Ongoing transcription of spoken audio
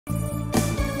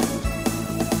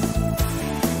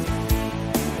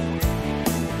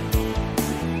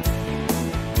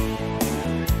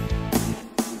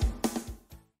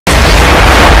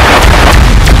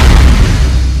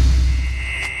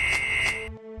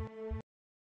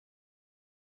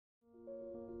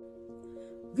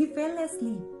We fell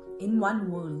asleep in one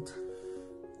world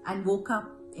and woke up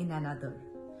in another.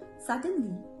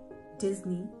 Suddenly,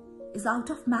 Disney is out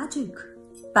of magic.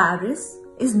 Paris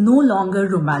is no longer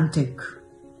romantic.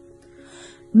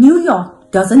 New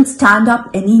York doesn't stand up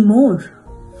anymore.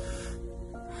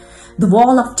 The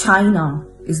wall of China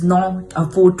is not a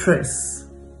fortress.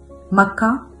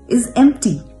 Makkah is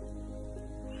empty.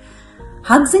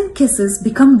 Hugs and kisses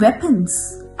become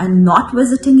weapons, and not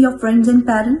visiting your friends and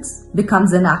parents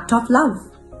becomes an act of love.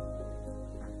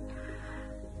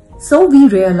 So we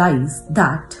realize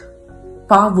that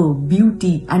power,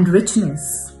 beauty, and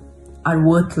richness are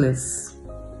worthless.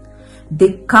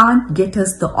 They can't get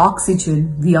us the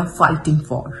oxygen we are fighting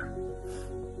for.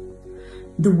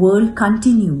 The world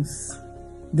continues.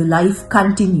 The life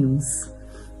continues.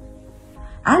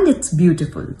 And it's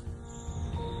beautiful.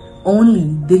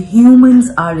 Only the humans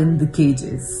are in the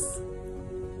cages.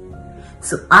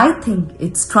 So I think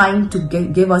it's trying to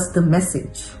give us the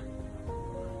message.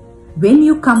 When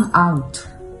you come out,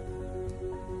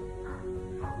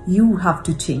 you have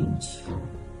to change.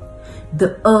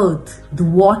 The earth, the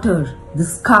water, the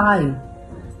sky,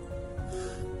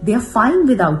 they are fine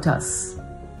without us.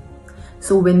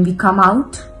 So when we come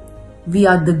out, we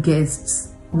are the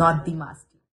guests, not the masters.